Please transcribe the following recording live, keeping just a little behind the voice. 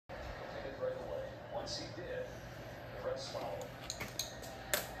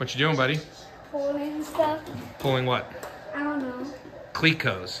What you doing, buddy? Pulling stuff. Pulling what? I don't know.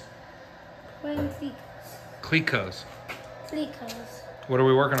 Clecos. Pulling Clecos. Clecos. What are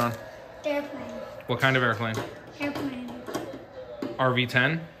we working on? Airplane. What kind of airplane? Airplane.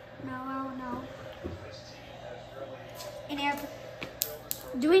 RV10? No, I don't know. An airplane.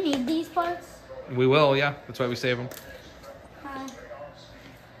 Do we need these parts? We will, yeah. That's why we save them.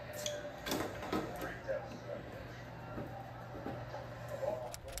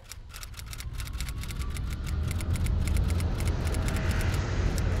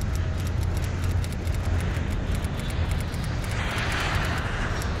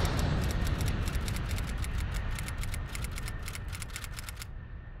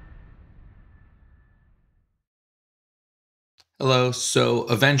 Hello. So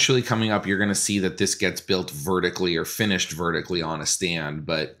eventually coming up, you're going to see that this gets built vertically or finished vertically on a stand.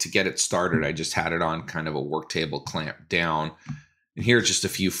 But to get it started, I just had it on kind of a work table clamped down. And here's just a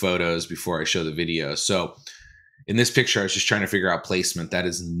few photos before I show the video. So in this picture, I was just trying to figure out placement. That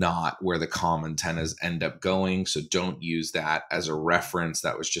is not where the comm antennas end up going. So don't use that as a reference.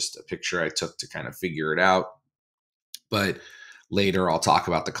 That was just a picture I took to kind of figure it out. But later I'll talk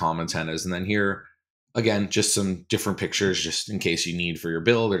about the comm antennas. And then here, again, just some different pictures just in case you need for your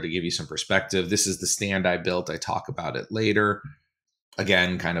build or to give you some perspective. This is the stand I built. I talk about it later.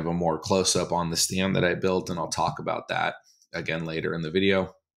 Again, kind of a more close-up on the stand that I built, and I'll talk about that again later in the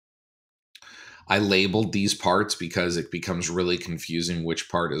video. I labeled these parts because it becomes really confusing which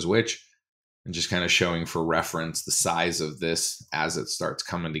part is which, and just kind of showing for reference the size of this as it starts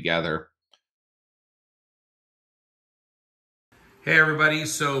coming together. Hey everybody,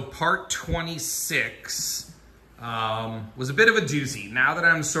 so part 26 was a bit of a doozy. Now that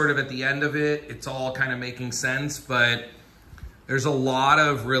I'm sort of at the end of it, it's all kind of making sense, but there's a lot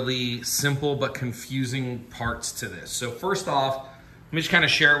of really simple but confusing parts to this. So first off, let me just kind of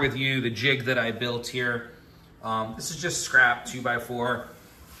share with you the jig that I built here. This is just scrap 2x4,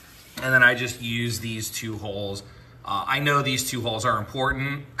 and then I just use these two holes. I know these two holes are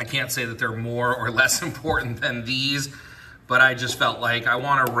important. I can't say that they're more or less important than these, but I just felt like I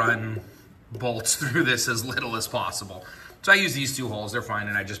want to run bolts through this as little as possible. So I use these two holes, they're fine,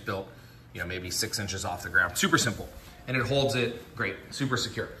 and I just built, maybe 6 inches off the ground. Super simple, and it holds it great, super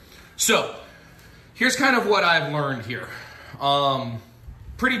secure. So here's kind of what I've learned here.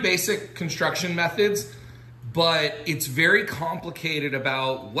 Pretty basic construction methods, but it's very complicated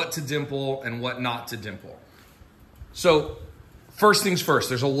about what to dimple and what not to dimple. So first things first,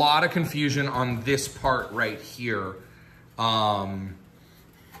 there's a lot of confusion on this part right here. I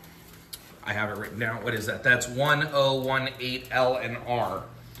have it written down. What is that? That's 1018L and R.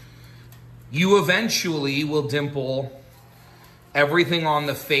 You eventually will dimple everything on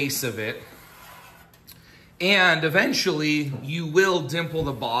the face of it. And eventually you will dimple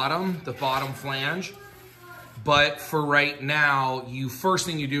the bottom flange. But for right now, first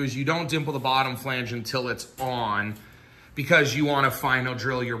thing you do is you don't dimple the bottom flange until it's on, because you want to final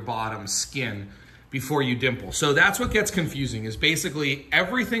drill your bottom skin before you dimple. So that's what gets confusing, is basically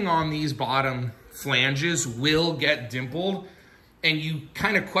everything on these bottom flanges will get dimpled, and you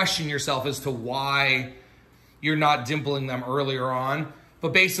kind of question yourself as to why you're not dimpling them earlier on.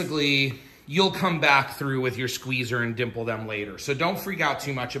 But basically, you'll come back through with your squeezer and dimple them later. So don't freak out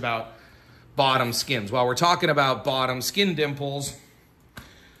too much about bottom skins. While we're talking about bottom skin dimples,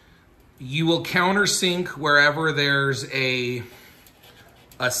 you will countersink wherever there's a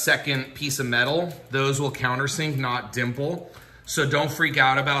second piece of metal. Those will countersink, not dimple. So don't freak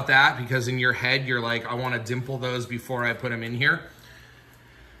out about that, because in your head, you're like, I want to dimple those before I put them in here.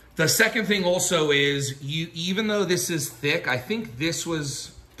 The second thing also is, even though this is thick, I think this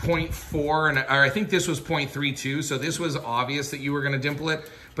was 0.4, or I think this was 0.32. So this was obvious that you were going to dimple it,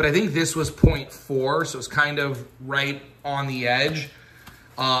 but I think this was 0.4. So it's kind of right on the edge.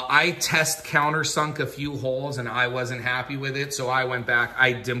 I test countersunk a few holes and I wasn't happy with it, so I went back,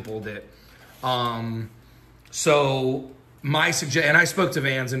 I dimpled it. So my suggestion, and I spoke to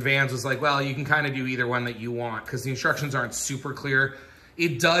Vans, and Vans was like, well, you can kind of do either one that you want, because the instructions aren't super clear.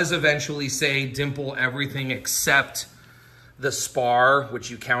 It does eventually say dimple everything except the spar,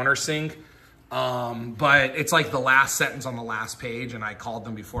 which you countersink. But it's like the last sentence on the last page, and I called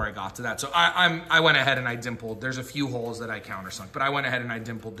them before I got to that. So I went ahead and I dimpled. There's a few holes that I countersunk, but I went ahead and I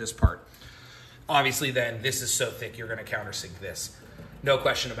dimpled this part. Obviously then, this is so thick, you're gonna countersink this. No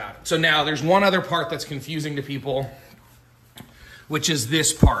question about it. So now there's one other part that's confusing to people, which is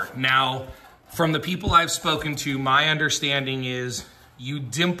this part. Now, from the people I've spoken to, my understanding is you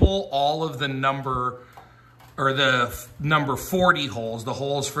dimple all of the number 40 holes, the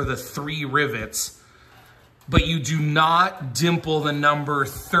holes for the 3 rivets, but you do not dimple the number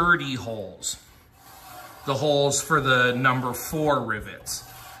 30 holes, the holes for the number 4 rivets.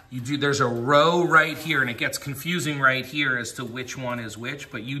 You do, there's a row right here, and it gets confusing right here as to which one is which,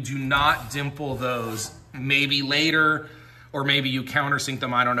 but you do not dimple those. Maybe later, or maybe you countersink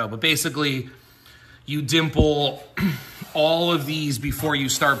them, I don't know. But basically, you dimple all of these before you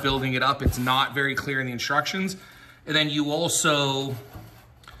start building it up. It's not very clear in the instructions. And then you also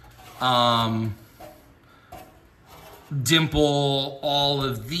dimple all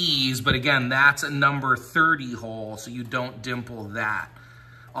of these, but again, that's a number 30 hole, so you don't dimple that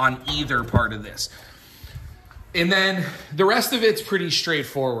on either part of this. And then the rest of it's pretty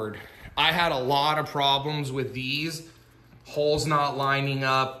straightforward. I had a lot of problems with these holes not lining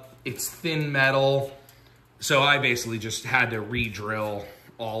up. It's thin metal, so I basically just had to re-drill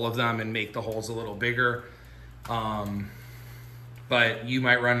all of them and make the holes a little bigger. But you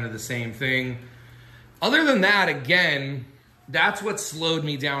might run into the same thing. Other than that, again, that's what slowed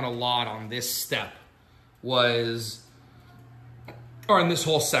me down a lot on this step was, or in this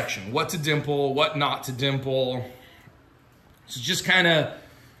whole section, what to dimple, what not to dimple. So just kind of,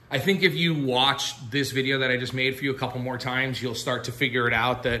 I think if you watch this video that I just made for you a couple more times, you'll start to figure it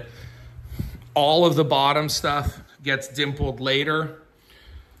out that all of the bottom stuff gets dimpled later.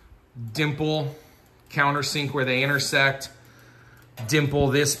 Dimple, countersink where they intersect, dimple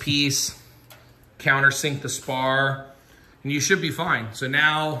this piece, countersink the spar, and you should be fine. So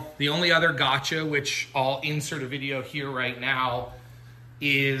now the only other gotcha, which I'll insert a video here right now,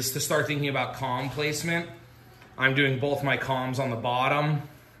 is to start thinking about comm placement. I'm doing both my comms on the bottom.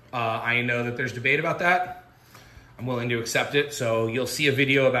 I know that there's debate about that. I'm willing to accept it. So you'll see a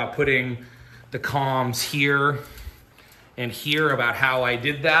video about putting the comms here and here about how I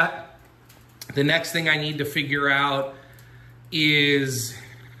did that. The next thing I need to figure out is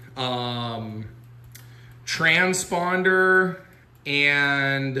transponder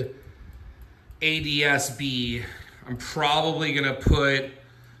and ADS-B. I'm probably gonna put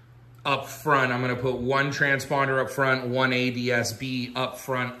up front. I'm gonna put one transponder up front, one ADS-B up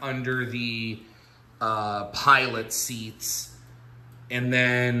front under the pilot seats. And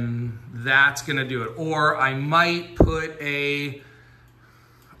then that's gonna do it. Or I might put a,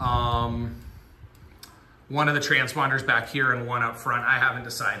 one of the transponders back here and one up front. I haven't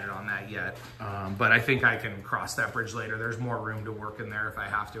decided on that yet, but I think I can cross that bridge later. There's more room to work in there if I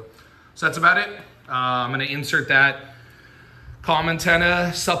have to. So that's about it. I'm gonna insert that comm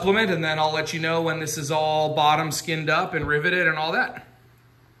antenna supplement, and then I'll let you know when this is all bottom skinned up and riveted and all that.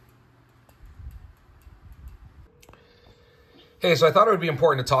 Hey, so I thought it would be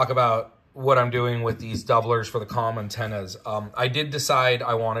important to talk about what I'm doing with these doublers for the comm antennas. I did decide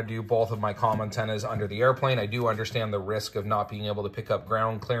I want to do both of my comm antennas under the airplane. I do understand the risk of not being able to pick up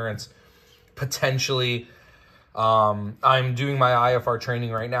ground clearance potentially. I'm doing my IFR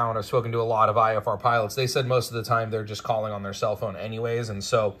training right now, and I've spoken to a lot of IFR pilots. They said most of the time they're just calling on their cell phone anyways. And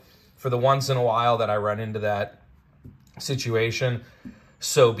so for the once in a while that I run into that situation,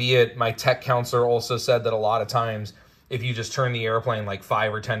 so be it. My tech counselor also said that a lot of times if you just turn the airplane like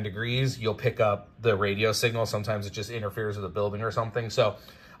 5 or 10 degrees, you'll pick up the radio signal. Sometimes it just interferes with a building or something. So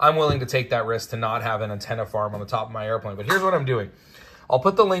I'm willing to take that risk to not have an antenna farm on the top of my airplane. But here's what I'm doing. I'll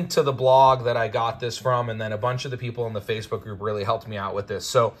put the link to the blog that I got this from, and then a bunch of the people in the Facebook group really helped me out with this.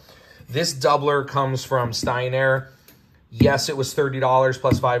 So this doubler comes from Steinair. Yes, it was $30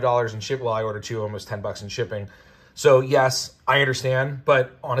 plus $5 in ship. Well, I ordered two, almost $10 in shipping. So yes, I understand,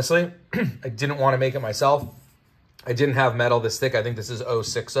 but honestly, I didn't want to make it myself. I didn't have metal this thick. I think this is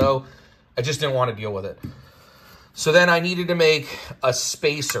 060. I just didn't want to deal with it. So then I needed to make a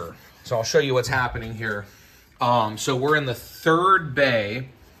spacer. So I'll show you what's happening here. So we're in the third bay,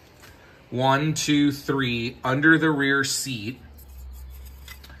 1, 2, 3, under the rear seat.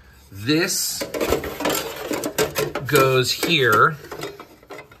 This goes here.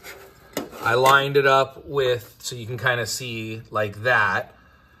 I lined it up with, so you can kind of see like that.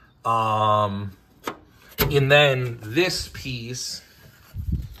 And then this piece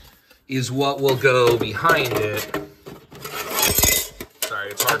is what will go behind it. Sorry,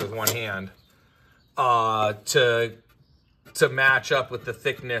 it's hard with one hand. To match up with the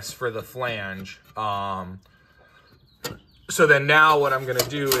thickness for the flange. So then now what I'm gonna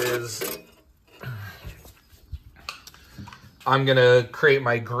do is I'm gonna create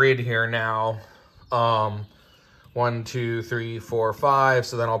my grid here now. 1, 2, 3, 4, 5.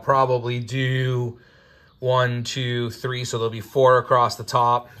 So then I'll probably do 1, 2, 3. So there'll be 4 across the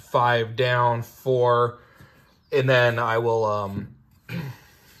top, 5 down, 4. And then I will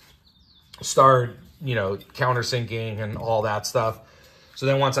start, you know, countersinking and all that stuff. So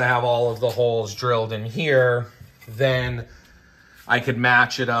then once I have all of the holes drilled in here, then I could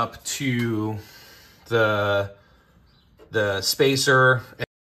match it up to the spacer.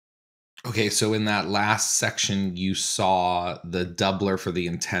 Okay, so in that last section, you saw the doubler for the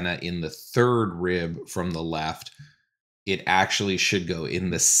antenna in the third rib from the left. It actually should go in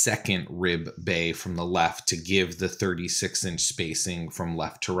the second rib bay from the left to give the 36-inch spacing from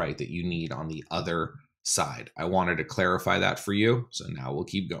left to right that you need on the other side. I wanted to clarify that for you, so now we'll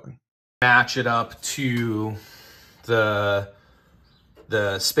keep going. Match it up to the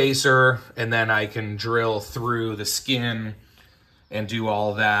spacer, and then I can drill through the skin and do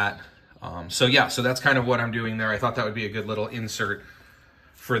all that. So yeah, so that's kind of what I'm doing there. I thought that would be a good little insert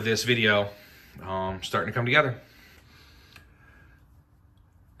for this video. Starting to come together.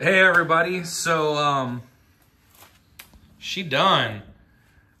 Hey everybody, so she done.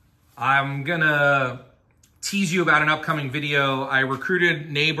 I'm gonna tease you about an upcoming video. I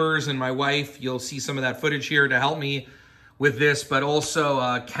recruited neighbors and my wife. You'll see some of that footage here to help me with this, but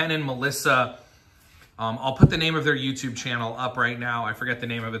also Ken and Melissa. I'll put the name of their YouTube channel up right now. I forget the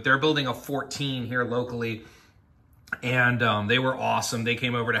name of it. They're building a 14 here locally, and they were awesome. They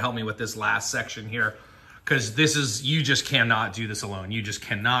came over to help me with this last section here, because this is, you just cannot do this alone. You just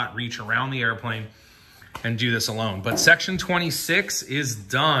cannot reach around the airplane and do this alone. But section 26 is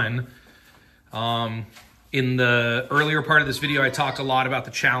done. In the earlier part of this video, I talked a lot about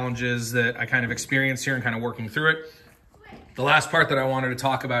the challenges that I kind of experienced here and kind of working through it. The last part that I wanted to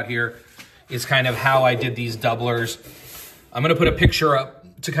talk about here is kind of how I did these doublers. I'm gonna put a picture up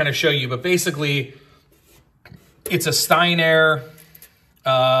to kind of show you, but basically it's a Steinair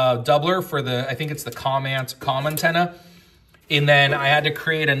doubler for the, I think it's the Comant Comm antenna. And then I had to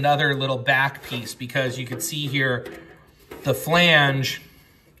create another little back piece because you could see here the flange,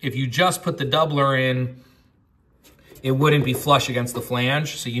 if you just put the doubler in, it wouldn't be flush against the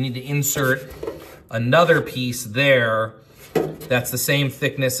flange. So you need to insert another piece there that's the same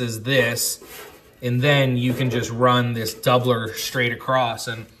thickness as this, and then you can just run this doubler straight across,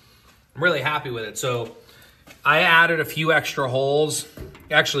 and I'm really happy with it. So I added a few extra holes.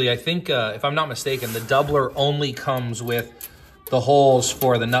 Actually, I think, if I'm not mistaken, the doubler only comes with the holes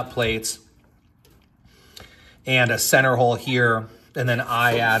for the nut plates and a center hole here, and then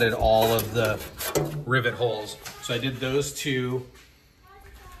I added all of the rivet holes. So I did those two,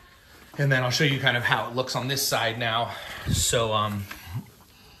 and then I'll show you kind of how it looks on this side now. So,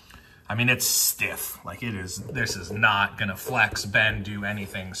 I mean, it's stiff. Like it is, this is not gonna flex, bend, do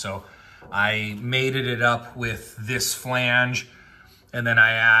anything. So I mated it up with this flange, and then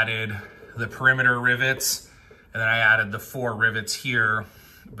I added the perimeter rivets, and then I added the 4 rivets here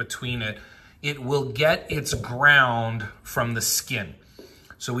between it. It will get its ground from the skin.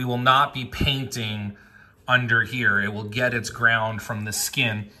 So we will not be painting under here. It will get its ground from the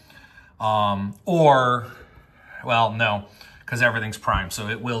skin. Or, well, no, because everything's primed. So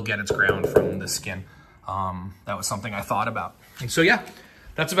it will get its ground from the skin. That was something I thought about. And so, yeah,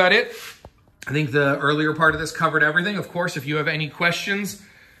 that's about it. I think the earlier part of this covered everything. Of course, if you have any questions,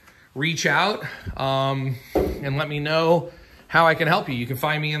 reach out and let me know how I can help you. You can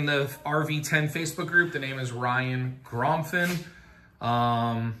find me in the RV10 Facebook group. The name is Ryan Gromfin.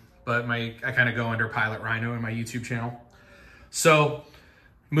 But I kind of go under Pilot Rhino in my YouTube channel. So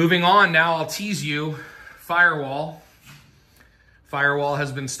moving on now, I'll tease you. Firewall. Firewall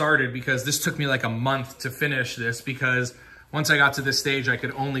has been started because this took me like a month to finish this, because once I got to this stage, I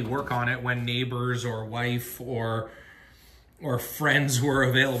could only work on it when neighbors or wife or friends were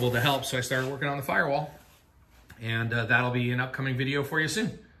available to help. So I started working on the firewall, and that'll be an upcoming video for you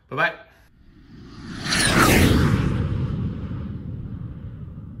soon. Bye-bye.